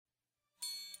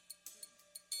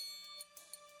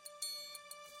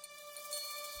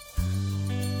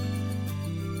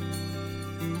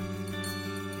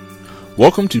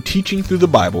Welcome to Teaching Through the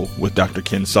Bible with Dr.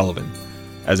 Ken Sullivan.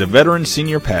 As a veteran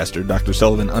senior pastor, Dr.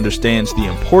 Sullivan understands the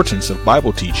importance of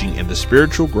Bible teaching in the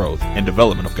spiritual growth and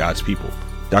development of God's people.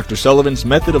 Dr. Sullivan's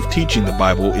method of teaching the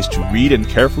Bible is to read and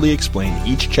carefully explain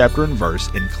each chapter and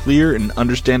verse in clear and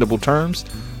understandable terms,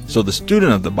 so the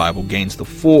student of the Bible gains the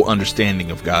full understanding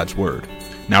of God's Word.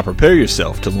 Now prepare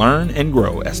yourself to learn and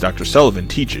grow as Dr. Sullivan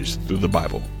teaches through the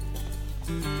Bible.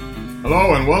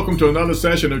 Hello and welcome to another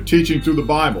session of Teaching Through the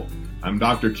Bible. I'm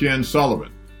Dr. Ken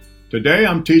Sullivan. Today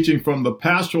I'm teaching from the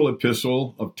pastoral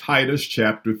epistle of Titus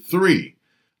chapter 3.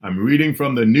 I'm reading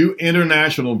from the New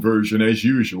International Version as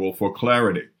usual for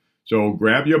clarity. So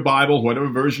grab your Bible, whatever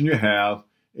version you have,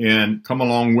 and come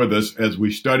along with us as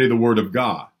we study the Word of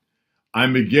God.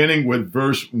 I'm beginning with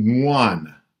verse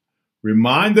 1.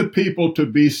 Remind the people to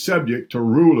be subject to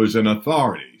rulers and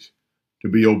authorities, to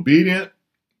be obedient,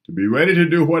 to be ready to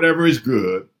do whatever is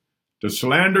good, to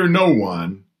slander no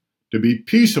one, to be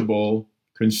peaceable,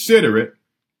 considerate,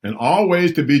 and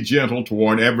always to be gentle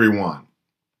toward everyone.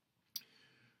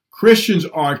 Christians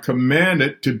are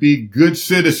commanded to be good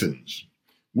citizens.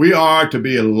 We are to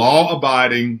be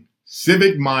law-abiding,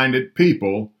 civic-minded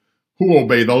people who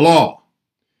obey the law.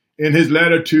 In his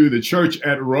letter to the church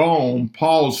at Rome,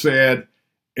 Paul said,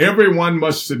 "Everyone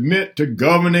must submit to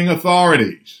governing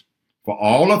authorities, for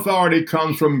all authority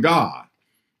comes from God,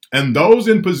 and those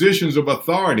in positions of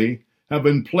authority have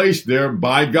been placed there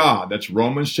by God." That's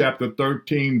Romans chapter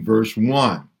 13, verse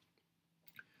 1.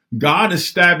 God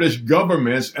established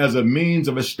governments as a means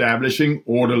of establishing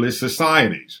orderly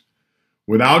societies.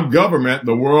 Without government,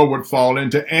 the world would fall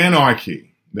into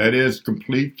anarchy, that is,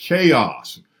 complete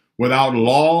chaos. Without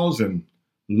laws and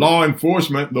law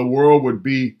enforcement, the world would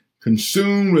be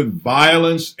consumed with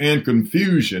violence and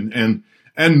confusion,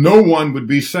 and no one would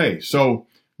be safe. So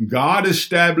God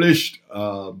established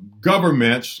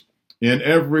governments in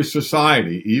every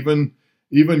society.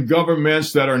 Even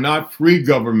governments that are not free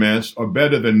governments are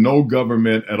better than no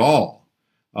government at all.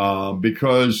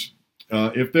 Because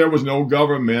if there was no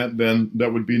government, then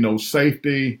there would be no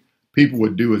safety. People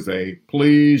would do as they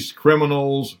please.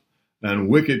 Criminals and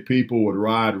wicked people would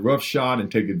ride roughshod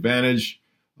and take advantage.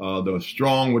 The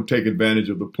strong would take advantage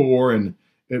of the poor, and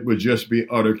it would just be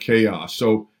utter chaos.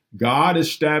 So God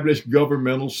established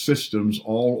governmental systems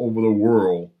all over the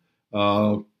world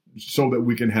so that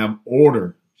we can have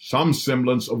order, some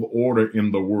semblance of order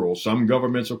in the world. Some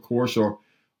governments, of course,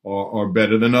 are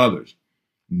better than others.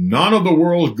 None of the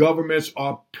world's governments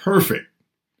are perfect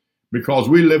because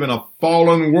we live in a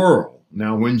fallen world.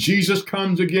 Now, when Jesus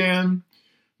comes again,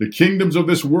 the kingdoms of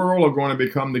this world are going to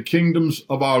become the kingdoms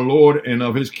of our Lord and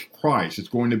of his Christ. It's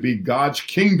going to be God's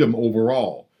kingdom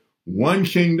overall. One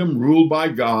kingdom ruled by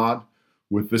God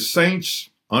with the saints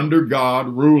under God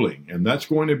ruling. And that's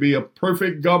going to be a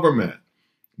perfect government.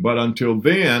 But until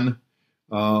then,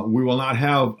 we will not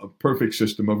have a perfect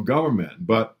system of government.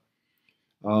 But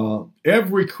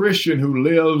every Christian who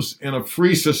lives in a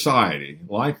free society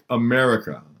like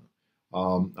America,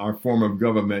 our form of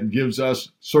government, gives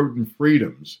us certain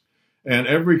freedoms. And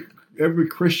every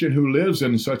Christian who lives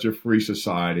in such a free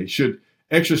society should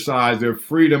exercise their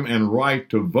freedom and right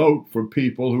to vote for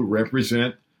people who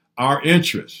represent our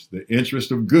interests, the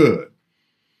interest of good.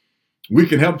 We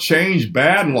can help change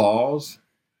bad laws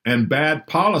and bad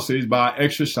policies by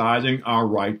exercising our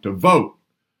right to vote.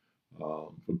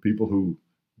 For people who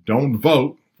don't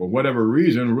vote, for whatever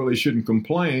reason, really shouldn't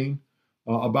complain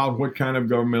about what kind of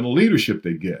governmental leadership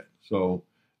they get. So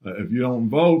if you don't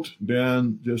vote,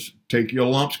 then just take your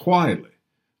lumps quietly.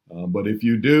 But if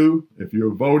you do, if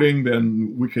you're voting,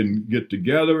 then we can get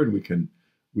together and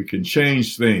we can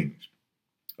change things.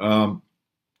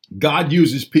 God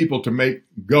uses people to make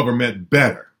government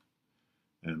better,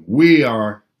 and we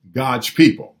are God's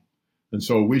people. And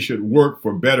so we should work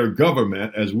for better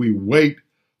government as we wait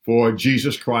for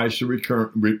Jesus Christ to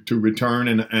return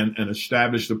and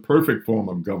establish the perfect form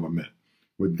of government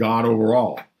with God over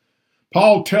all.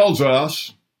 Paul tells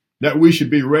us that we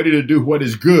should be ready to do what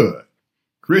is good.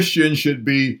 Christians should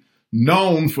be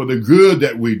known for the good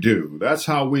that we do. That's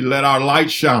how we let our light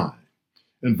shine.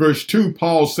 In verse 2,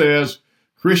 Paul says,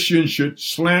 Christians should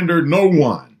slander no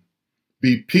one,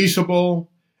 be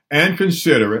peaceable and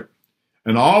considerate,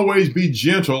 and always be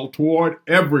gentle toward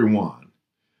everyone.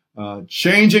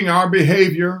 Changing our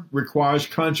behavior requires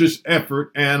conscious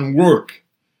effort and work.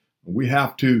 We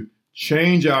have to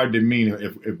change our demeanor.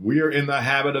 If we are in the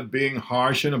habit of being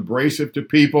harsh and abrasive to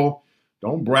people,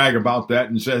 don't brag about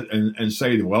that and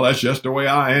say, well, that's just the way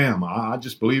I am. I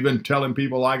just believe in telling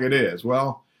people like it is.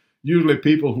 Well, usually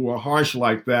people who are harsh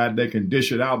like that, they can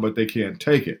dish it out, but they can't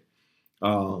take it.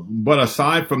 But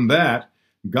aside from that,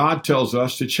 God tells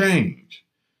us to change.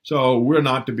 So we're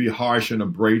not to be harsh and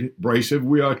abrasive.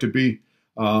 We are to be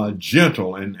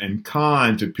gentle and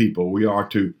kind to people. We are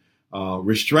to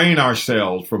restrain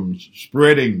ourselves from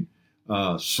spreading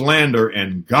slander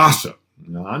and gossip.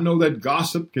 Now, I know that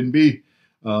gossip can be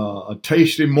a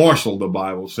tasty morsel, the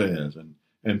Bible says,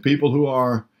 and people who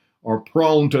are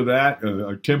prone to that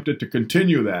are tempted to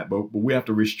continue that, but we have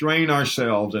to restrain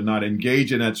ourselves and not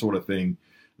engage in that sort of thing.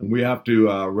 And we have to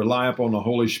rely upon the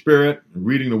Holy Spirit,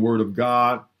 reading the Word of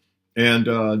God,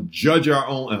 and judge our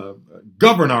own,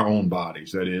 govern our own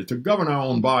bodies. That is, to govern our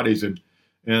own bodies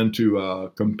and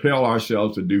to compel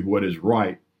ourselves to do what is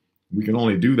right. We can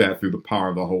only do that through the power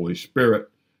of the Holy Spirit,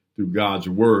 through God's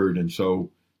Word. And so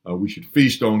we should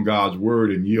feast on God's Word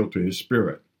and yield to His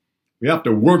Spirit. We have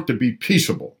to work to be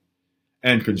peaceable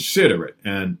and considerate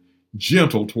and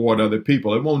gentle toward other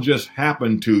people. It won't just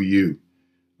happen to you.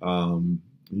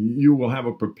 You will have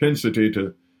a propensity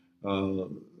to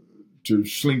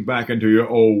slink back into your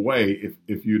old way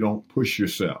if you don't push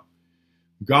yourself.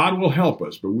 God will help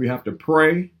us, but we have to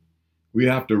pray. We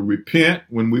have to repent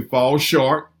when we fall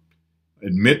short,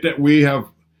 admit that we have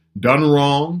done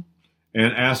wrong,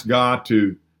 and ask God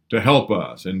to help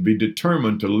us and be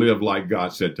determined to live like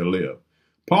God said to live.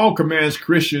 Paul commands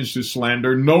Christians to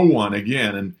slander no one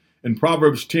again. And in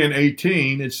Proverbs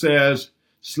 10:18, it says,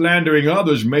 slandering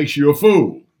others makes you a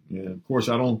fool. And of course,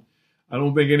 I don't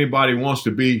think anybody wants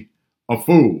to be a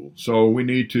fool. So we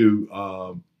need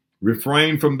to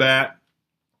refrain from that,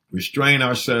 restrain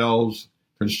ourselves,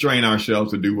 constrain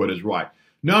ourselves to do what is right.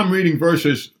 Now I'm reading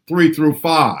verses 3 through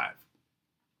 5.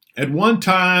 At one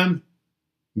time,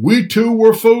 we too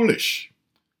were foolish,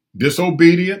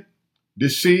 disobedient,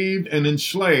 deceived, and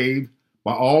enslaved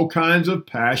by all kinds of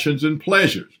passions and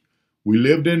pleasures. We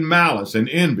lived in malice and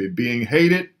envy, being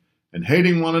hated and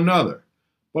hating one another.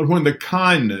 But when the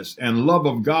kindness and love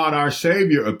of God our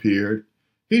Savior appeared,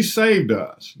 He saved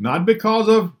us, not because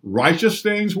of righteous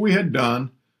things we had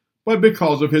done, but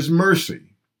because of His mercy.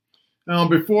 Now,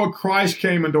 before Christ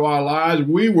came into our lives,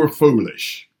 we were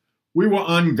foolish. We were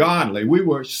ungodly. We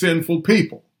were sinful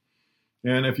people.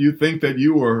 And if you think that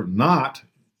you were not,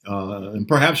 and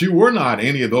perhaps you were not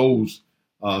any of those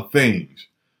things,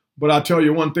 but I'll tell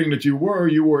you one thing that you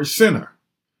were a sinner.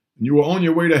 And you were on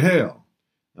your way to hell.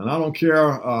 And I don't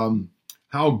care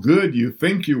how good you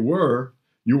think you were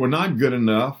not good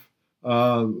enough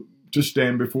to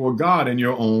stand before God in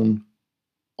your own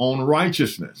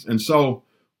righteousness. And so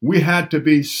we had to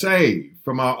be saved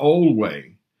from our old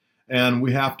way, and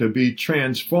we have to be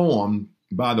transformed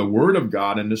by the Word of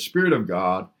God and the Spirit of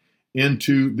God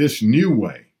into this new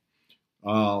way.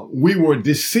 We were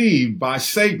deceived by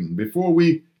Satan before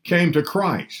we came to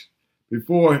Christ.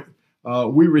 Before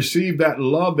we received that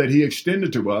love that He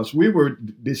extended to us, we were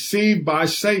deceived by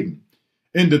Satan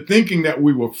into thinking that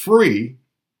we were free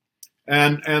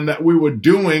and that we were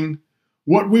doing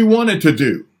what we wanted to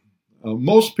do.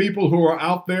 Most people who are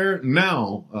out there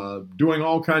now doing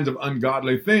all kinds of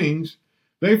ungodly things,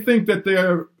 they think that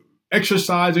they're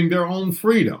exercising their own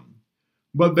freedom,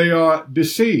 but they are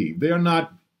deceived. They are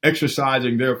not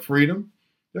exercising their freedom.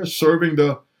 They're serving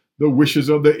the wishes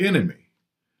of the enemy.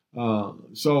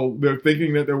 So they're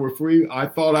thinking that they were free. I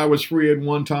thought I was free at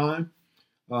one time.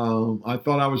 I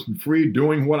thought I was free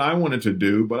doing what I wanted to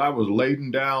do, but I was laden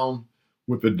down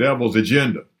with the devil's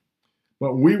agenda.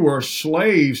 But we were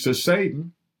slaves to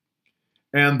Satan,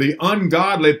 and the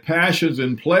ungodly passions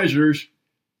and pleasures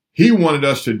he wanted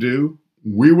us to do,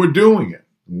 we were doing it.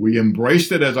 We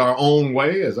embraced it as our own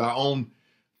way, as our own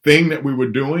thing that we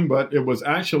were doing, but it was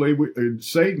actually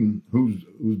Satan whose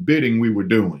bidding we were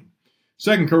doing.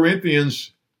 2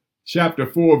 Corinthians chapter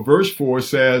 4, verse 4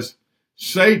 says,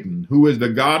 Satan, who is the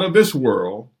god of this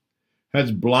world,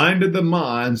 has blinded the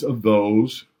minds of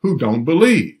those who don't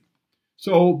believe.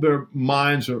 So their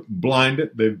minds are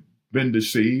blinded. They've been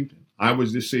deceived. I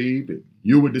was deceived, and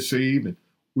you were deceived, and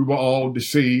we were all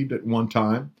deceived at one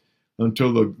time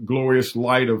until the glorious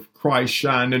light of Christ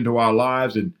shined into our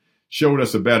lives and showed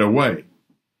us a better way.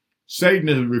 Satan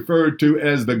is referred to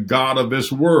as the god of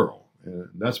this world. And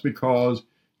that's because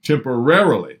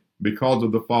temporarily, because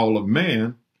of the fall of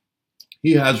man,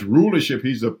 he has rulership.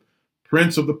 He's the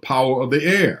prince of the power of the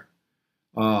air.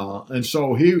 And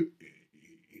so he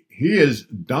is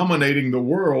dominating the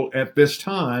world at this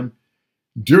time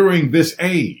during this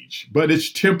age, but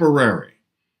it's temporary.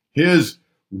 His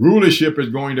rulership is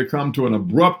going to come to an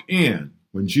abrupt end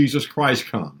when Jesus Christ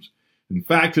comes. In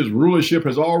fact, his rulership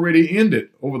has already ended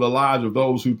over the lives of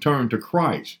those who turn to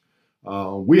Christ.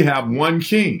 We have one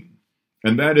king,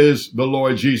 and that is the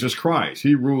Lord Jesus Christ.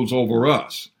 He rules over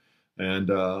us.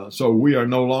 And so we are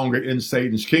no longer in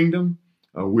Satan's kingdom.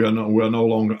 We are no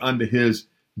longer under his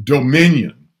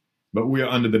dominion, but we are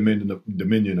under the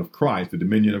dominion of Christ, the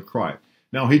dominion of Christ.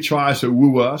 Now, he tries to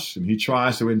woo us, and he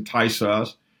tries to entice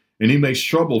us, and he makes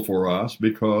trouble for us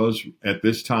because at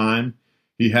this time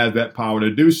he has that power to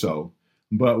do so.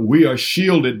 But we are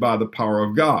shielded by the power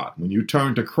of God. When you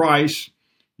turn to Christ,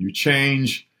 you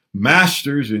change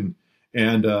masters, and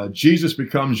Jesus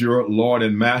becomes your Lord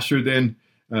and Master. Then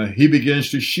he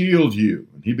begins to shield you,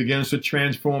 and he begins to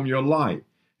transform your life,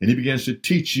 and he begins to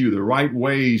teach you the right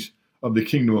ways of the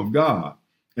kingdom of God.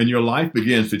 And your life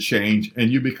begins to change, and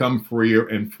you become freer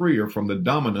and freer from the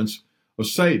dominance of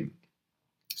Satan.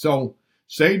 So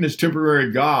Satan is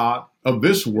temporary God of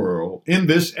this world in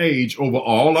this age over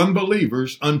all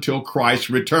unbelievers until Christ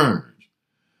returns.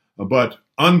 But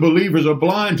unbelievers are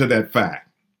blind to that fact.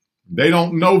 They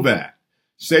don't know that.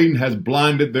 Satan has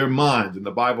blinded their minds, and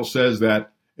the Bible says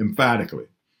that emphatically.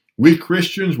 We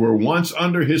Christians were once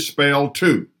under his spell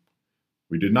too.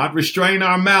 We did not restrain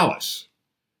our malice.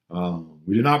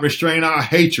 We did not restrain our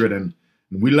hatred, and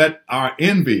we let our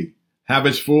envy have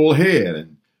its full head.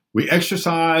 And we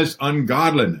exercised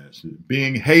ungodliness,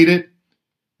 being hated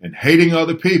and hating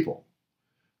other people.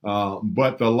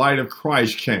 But the light of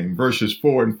Christ came. Verses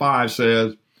 4 and 5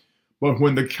 says, "But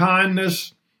when the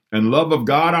kindness and love of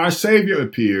God our Savior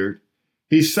appeared,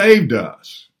 he saved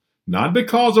us, not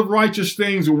because of righteous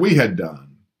things we had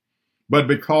done, but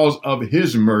because of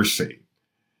his mercy."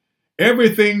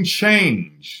 Everything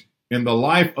changed in the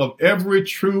life of every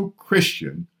true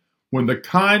Christian when the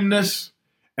kindness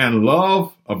and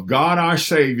love of God our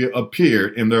Savior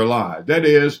appeared in their lives. That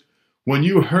is, when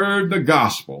you heard the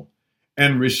gospel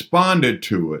and responded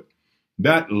to it,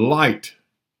 that light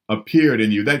appeared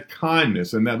in you, that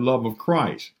kindness and that love of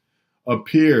Christ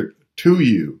appeared to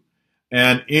you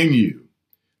and in you.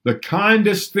 The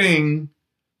kindest thing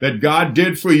that God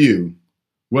did for you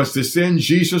was to send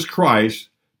Jesus Christ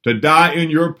to die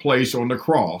in your place on the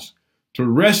cross, to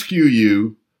rescue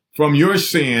you from your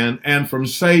sin and from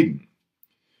Satan.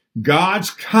 God's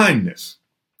kindness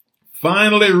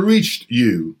finally reached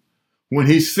you when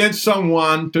he sent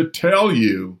someone to tell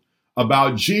you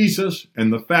about Jesus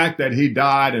and the fact that he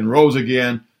died and rose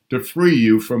again to free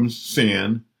you from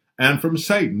sin and from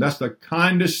Satan. That's the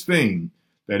kindest thing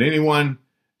that anyone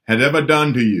had ever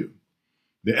done to you.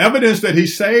 The evidence that he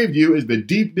saved you is the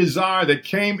deep desire that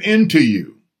came into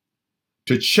you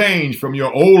to change from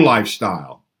your old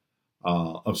lifestyle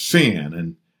of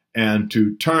sin and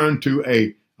to turn to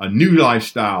a new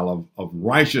lifestyle of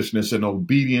righteousness and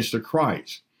obedience to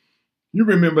Christ. You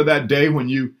remember that day when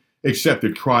you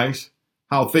accepted Christ,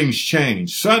 how things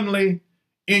changed. Suddenly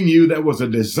in you there was a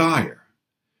desire.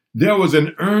 There was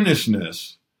an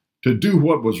earnestness to do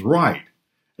what was right.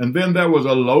 And then there was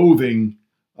a loathing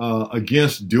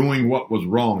against doing what was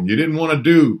wrong. You didn't want to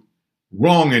do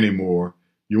wrong anymore.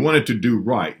 You wanted to do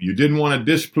right. You didn't want to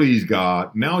displease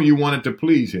God. Now you wanted to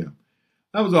please him.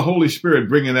 That was the Holy Spirit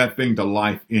bringing that thing to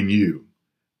life in you.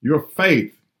 Your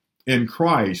faith in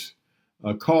Christ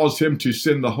caused him to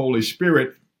send the Holy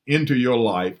Spirit into your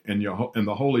life, and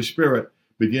the Holy Spirit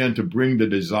began to bring the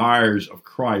desires of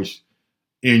Christ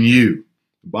in you.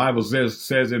 The Bible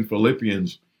says in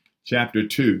Philippians chapter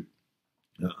 2,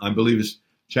 I believe it's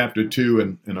chapter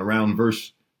 2 and around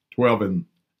verse 12 and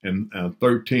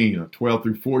 13, or 12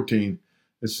 through 14,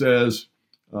 it says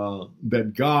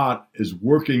that God is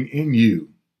working in you,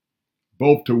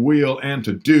 both to will and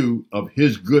to do of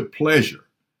his good pleasure.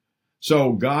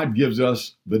 So God gives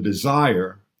us the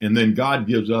desire, and then God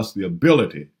gives us the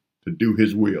ability to do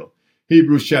his will.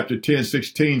 Hebrews chapter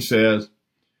 10:16 says,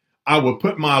 "I will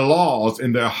put my laws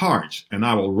in their hearts, and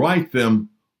I will write them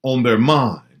on their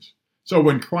minds." So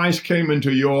when Christ came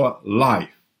into your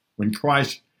life, when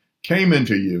Christ came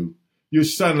into you, you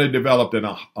suddenly developed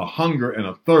a hunger and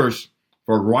a thirst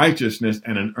for righteousness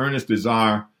and an earnest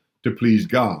desire to please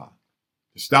God,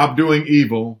 to stop doing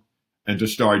evil and to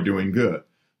start doing good.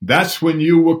 That's when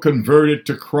you were converted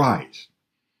to Christ.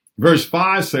 Verse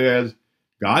 5 says,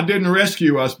 God didn't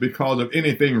rescue us because of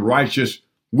anything righteous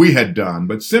we had done,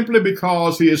 but simply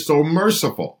because he is so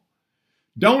merciful.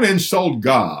 Don't insult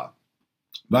God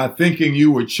by thinking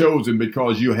you were chosen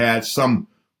because you had some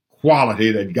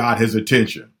quality that got his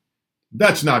attention.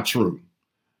 That's not true.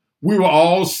 We were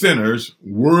all sinners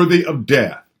worthy of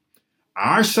death.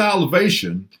 Our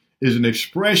salvation is an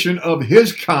expression of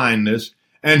his kindness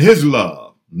and his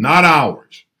love, not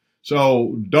ours.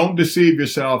 So don't deceive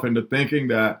yourself into thinking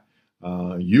that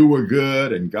you were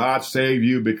good and God saved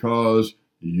you because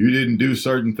you didn't do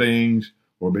certain things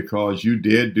or because you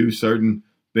did do certain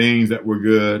things that were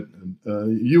good.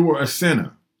 You were a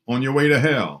sinner on your way to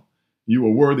hell. You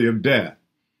were worthy of death.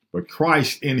 but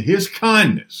Christ in his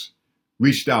kindness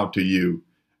reached out to you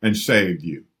and saved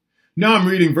you. Now I'm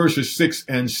reading verses 6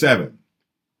 and 7.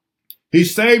 He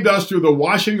saved us through the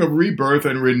washing of rebirth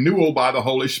and renewal by the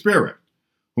Holy Spirit,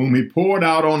 whom he poured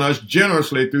out on us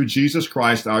generously through Jesus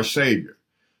Christ our Savior,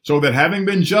 so that having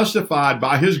been justified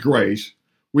by his grace,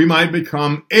 we might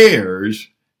become heirs,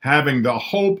 having the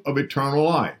hope of eternal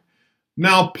life.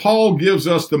 Now, Paul gives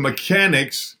us the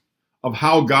mechanics of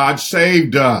how God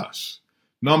saved us.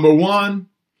 Number one,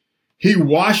 he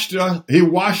washed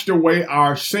away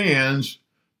our sins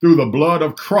through the blood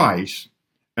of Christ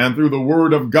and through the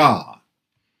word of God.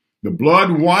 The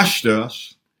blood washed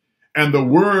us, and the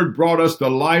word brought us the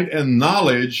light and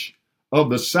knowledge of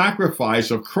the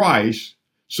sacrifice of Christ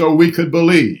so we could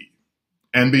believe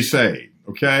and be saved.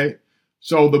 Okay?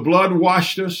 So the blood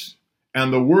washed us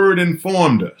and the word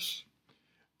informed us.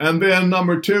 And then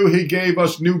number two, he gave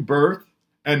us new birth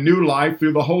and new life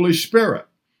through the Holy Spirit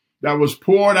that was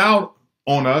poured out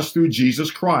on us through Jesus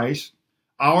Christ,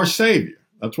 our Savior.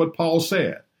 That's what Paul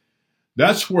said.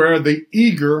 That's where the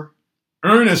eager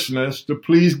earnestness to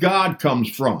please God comes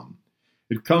from.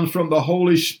 It comes from the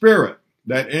Holy Spirit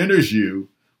that enters you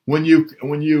when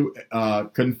you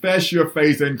confess your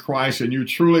faith in Christ and you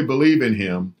truly believe in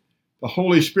him. The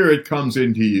Holy Spirit comes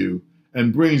into you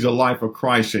and brings the life of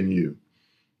Christ in you.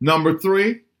 Number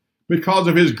three, because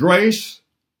of his grace,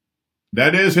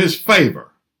 that is his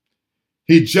favor,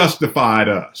 he justified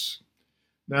us.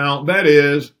 Now, that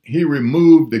is, he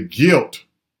removed the guilt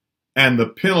and the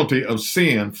penalty of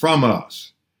sin from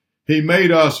us. He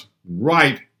made us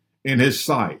right in his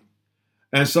sight.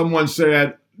 And someone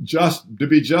said, just to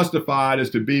be justified is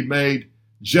to be made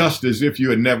just as if you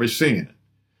had never sinned.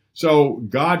 So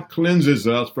God cleanses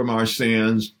us from our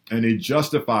sins and he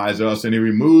justifies us and he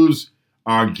removes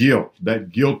our guilt,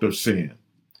 that guilt of sin.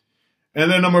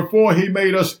 And then number four, he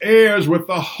made us heirs with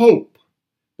the hope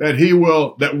that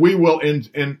we will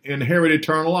inherit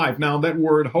eternal life. Now that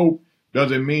word hope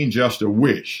doesn't mean just a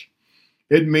wish.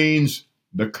 It means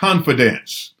the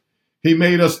confidence. He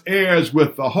made us heirs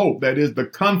with the hope, that is the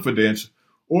confidence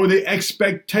or the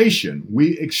expectation.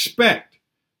 We expect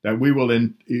that we will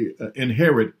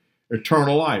inherit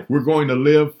eternal life. We're going to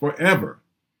live forever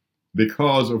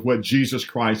because of what Jesus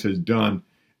Christ has done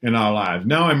in our lives.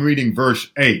 Now I'm reading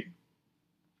verse 8.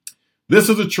 This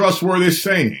is a trustworthy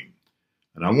saying,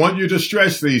 and I want you to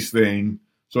stress these things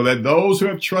so that those who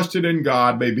have trusted in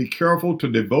God may be careful to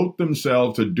devote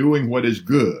themselves to doing what is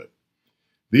good.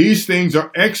 These things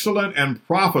are excellent and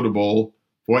profitable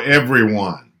for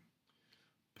everyone.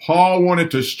 Paul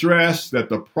wanted to stress that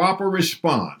the proper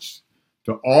response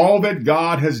to all that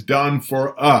God has done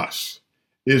for us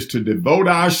is to devote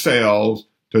ourselves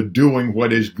to doing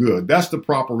what is good. That's the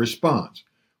proper response.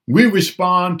 We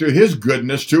respond to his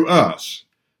goodness to us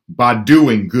by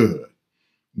doing good.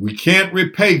 We can't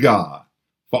repay God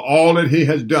for all that he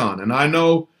has done. And I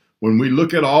know when we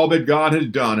look at all that God has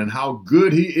done and how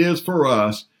good he is for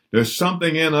us, there's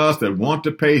something in us that want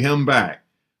to pay him back.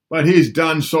 But he's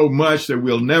done so much that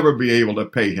we'll never be able to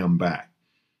pay him back.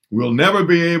 We'll never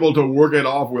be able to work it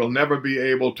off. We'll never be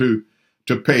able to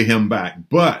pay him back.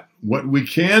 But what we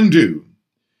can do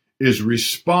is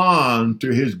respond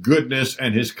to his goodness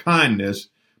and his kindness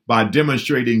by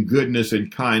demonstrating goodness and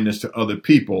kindness to other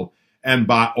people and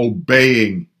by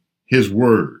obeying his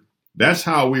word. That's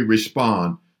how we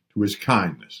respond to his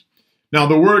kindness. Now,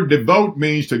 the word devote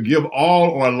means to give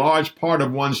all or a large part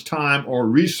of one's time or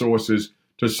resources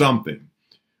to something.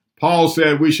 Paul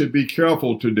said we should be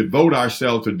careful to devote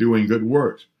ourselves to doing good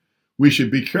works. We should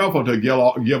be careful to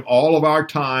give all of our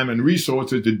time and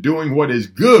resources to doing what is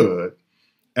good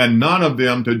and none of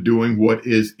them to doing what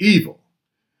is evil.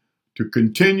 To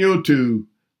continue to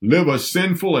live a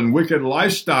sinful and wicked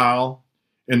lifestyle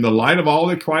in the light of all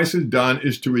that Christ has done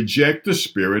is to reject the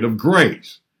spirit of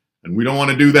grace. And we don't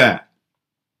want to do that.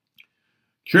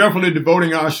 Carefully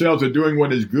devoting ourselves to doing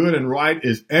what is good and right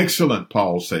is excellent,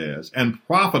 Paul says, and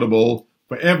profitable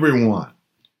for everyone.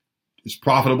 It's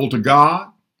profitable to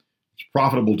God. It's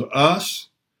profitable to us.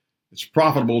 It's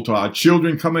profitable to our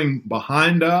children coming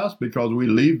behind us because we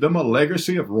leave them a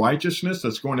legacy of righteousness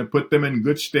that's going to put them in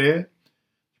good stead.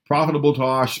 It's profitable to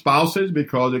our spouses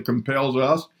because it compels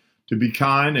us to be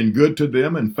kind and good to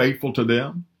them and faithful to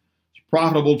them. It's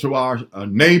profitable to our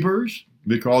neighbors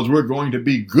because we're going to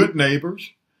be good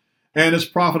neighbors. And it's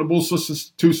profitable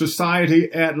to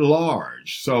society at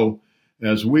large. So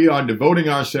as we are devoting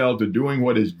ourselves to doing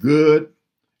what is good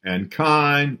and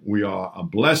kind, we are a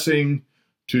blessing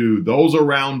to those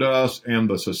around us and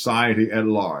the society at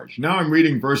large. Now I'm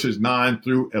reading verses 9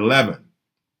 through 11.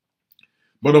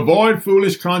 But avoid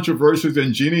foolish controversies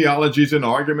and genealogies and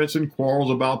arguments and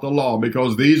quarrels about the law,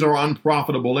 because these are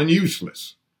unprofitable and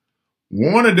useless.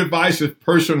 Warn a divisive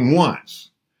person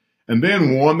once, and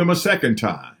then warn them a second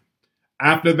time.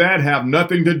 After that, have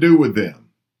nothing to do with them.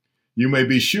 You may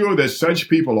be sure that such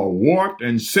people are warped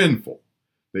and sinful.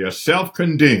 They are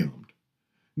self-condemned.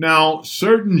 Now,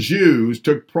 certain Jews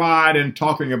took pride in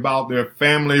talking about their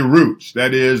family roots,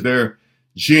 that is, their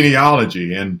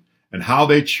genealogy, and how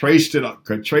they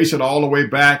could trace it all the way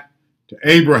back to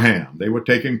Abraham. They were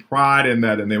taking pride in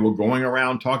that, and they were going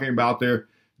around talking about their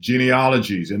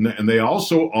genealogies. And they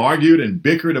also argued and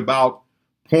bickered about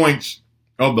points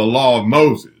of the law of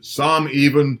Moses. Some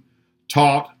even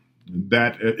taught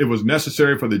that it was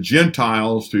necessary for the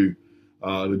Gentiles the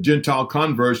Gentile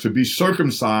converts to be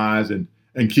circumcised and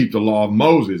keep the law of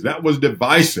Moses. That was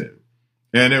divisive,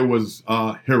 and it was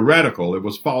heretical. It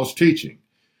was false teaching.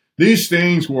 These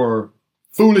things were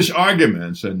foolish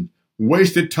arguments and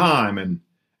wasted time and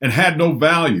had no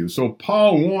value. So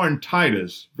Paul warned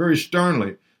Titus very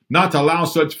sternly not to allow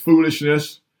such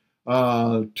foolishness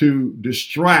to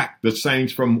distract the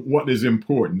saints from what is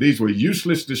important. These were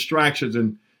useless distractions,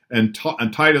 and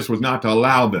Titus was not to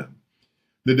allow them.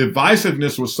 The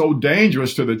divisiveness was so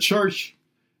dangerous to the church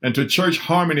and to church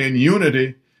harmony and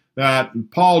unity that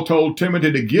Paul told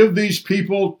Timothy to give these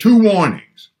people 2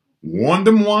 warnings. Warn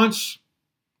them once.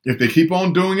 If they keep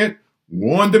on doing it,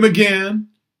 warn them again.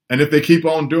 And if they keep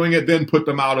on doing it, then put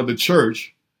them out of the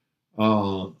church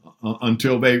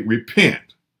until they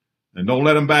repent. And don't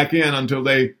let them back in until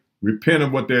they repent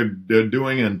of what they're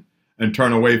doing and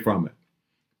turn away from it.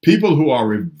 People who are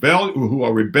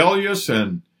rebellious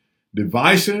and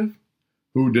divisive,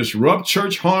 who disrupt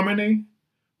church harmony,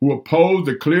 who oppose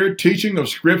the clear teaching of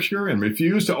Scripture and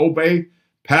refuse to obey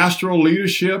pastoral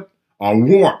leadership, are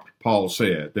warped, Paul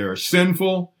said. They are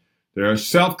sinful, they are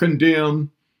self-condemned,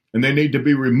 and they need to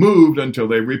be removed until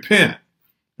they repent.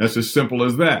 That's as simple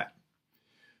as that.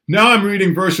 Now I'm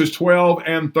reading verses 12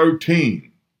 and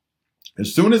 13.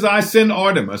 As soon as I send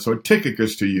Artemas or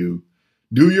Tychicus to you,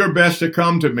 do your best to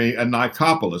come to me at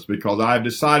Nicopolis, because I have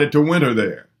decided to winter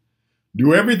there.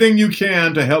 Do everything you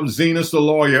can to help Zenas the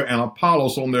lawyer and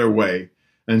Apollos on their way,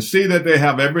 and see that they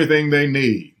have everything they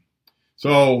need.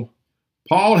 So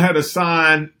Paul had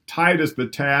assigned Titus the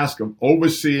task of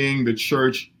overseeing the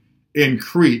church in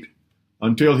Crete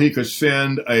until he could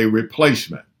send a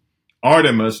replacement.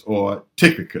 Artemas or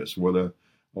Tychicus were the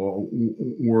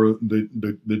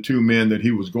 2 men that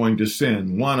he was going to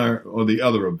send, one or the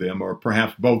other of them, or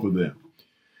perhaps both of them.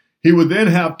 He would then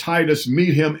have Titus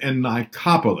meet him in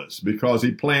Nicopolis because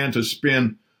he planned to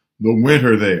spend the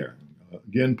winter there.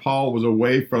 Again, Paul was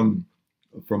away from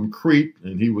Crete,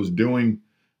 and he was doing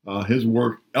his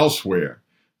work elsewhere.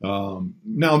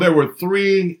 Now, there were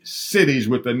 3 cities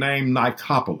with the name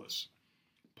Nicopolis.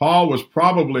 Paul was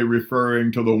probably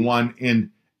referring to the one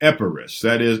in Epirus,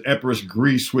 that is, Epirus,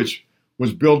 Greece, which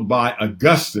was built by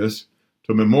Augustus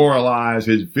to memorialize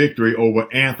his victory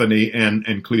over Antony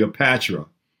and Cleopatra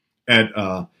at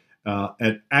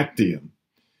Actium.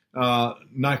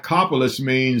 Nicopolis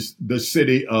means the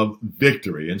city of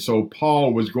victory. And so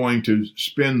Paul was going to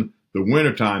spend the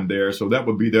wintertime there, so that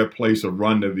would be their place of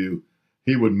rendezvous.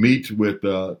 He would meet with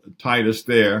Titus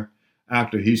there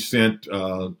after he sent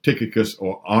Tychicus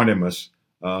or Artemas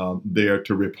there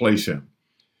to replace him.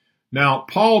 Now,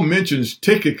 Paul mentions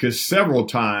Tychicus several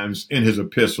times in his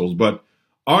epistles, but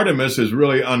Artemas is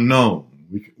really unknown.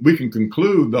 We can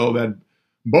conclude, though, that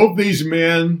both these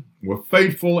men were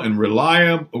faithful and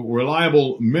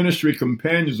reliable ministry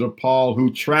companions of Paul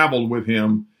who traveled with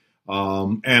him,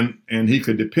 and he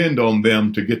could depend on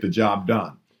them to get the job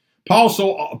done. Paul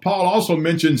also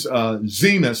mentions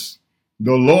Zenas,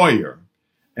 the lawyer,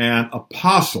 and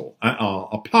Apollos,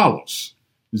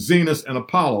 Zenas and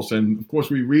Apollos. And of course,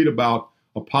 we read about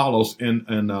Apollos in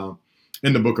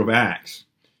the book of Acts.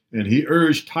 And he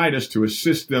urged Titus to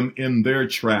assist them in their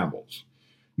travels.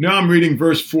 Now I'm reading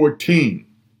verse 14.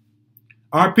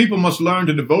 Our people must learn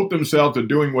to devote themselves to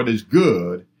doing what is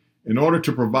good in order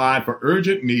to provide for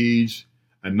urgent needs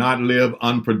and not live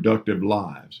unproductive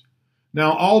lives.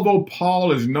 Now, although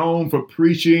Paul is known for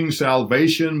preaching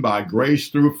salvation by grace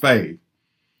through faith,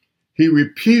 he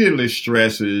repeatedly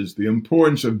stresses the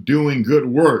importance of doing good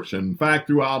works. In fact,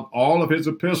 throughout all of his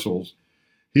epistles,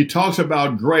 he talks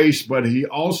about grace, but he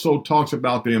also talks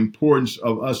about the importance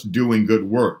of us doing good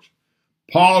works.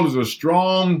 Paul is a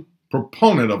strong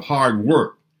proponent of hard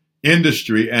work,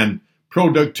 industry, and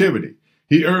productivity.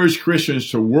 He urged Christians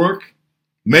to work,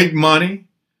 make money,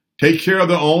 take care of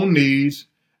their own needs,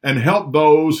 and help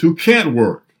those who can't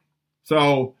work.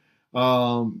 So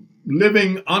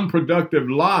living unproductive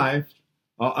lives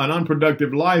An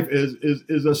unproductive life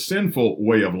is a sinful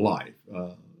way of life.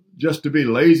 Just to be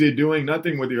lazy doing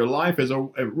nothing with your life is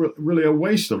really a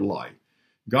waste of life.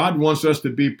 God wants us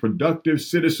to be productive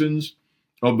citizens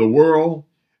of the world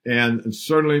and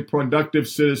certainly productive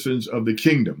citizens of the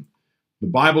kingdom. The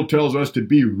Bible tells us to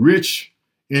be rich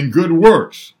in good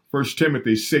works, 1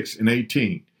 Timothy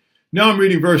 6:18. Now I'm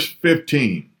reading verse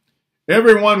 15.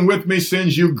 Everyone with me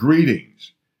sends you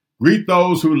greetings. Greet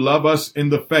those who love us in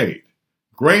the faith.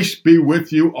 Grace be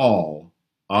with you all.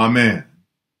 Amen.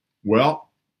 Well,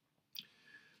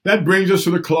 that brings us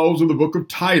to the close of the book of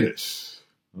Titus.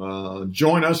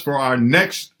 Join us for our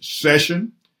next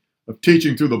session of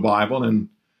teaching through the Bible, and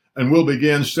we'll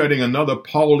begin studying another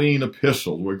Pauline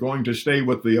epistle. We're going to stay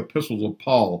with the epistles of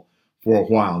Paul for a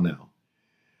while now.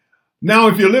 Now,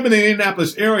 if you live in the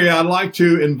Indianapolis area, I'd like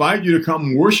to invite you to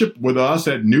come worship with us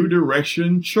at New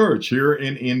Direction Church here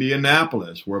in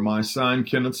Indianapolis, where my son,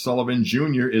 Kenneth Sullivan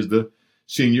Jr., is the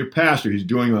senior pastor. He's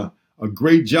doing a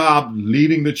great job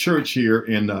leading the church here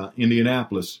in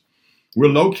Indianapolis. We're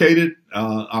located,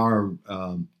 our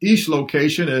east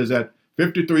location is at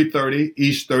 5330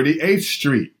 East 38th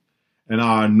Street. And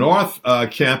our north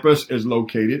campus is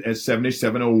located at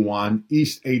 7701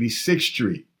 East 86th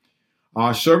Street.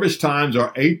 Our service times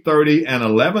are 8:30 and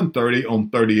 11:30 on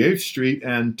 38th Street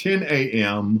and 10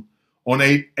 a.m. on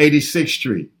 86th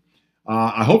Street.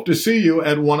 I hope to see you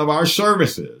at one of our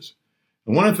services.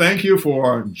 I want to thank you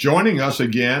for joining us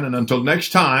again, and until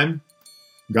next time,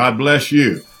 God bless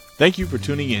you. Thank you for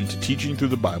tuning in to Teaching Through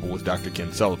the Bible with Dr.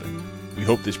 Ken Sullivan. We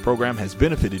hope this program has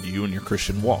benefited you in your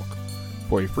Christian walk.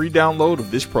 For a free download of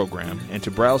this program and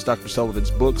to browse Dr.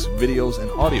 Sullivan's books, videos,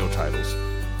 and audio titles,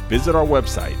 visit our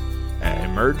website at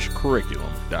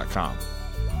emergecurriculum.com.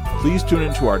 Please tune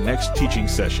into our next teaching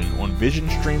session on Vision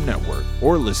Stream Network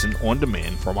or listen on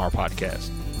demand from our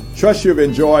podcast. Trust you've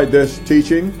enjoyed this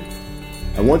teaching.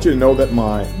 I want you to know that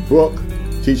my book,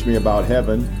 Teach Me About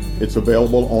Heaven, it's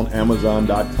available on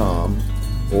Amazon.com,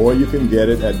 or you can get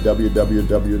it at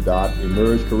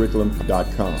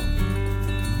www.emergecurriculum.com.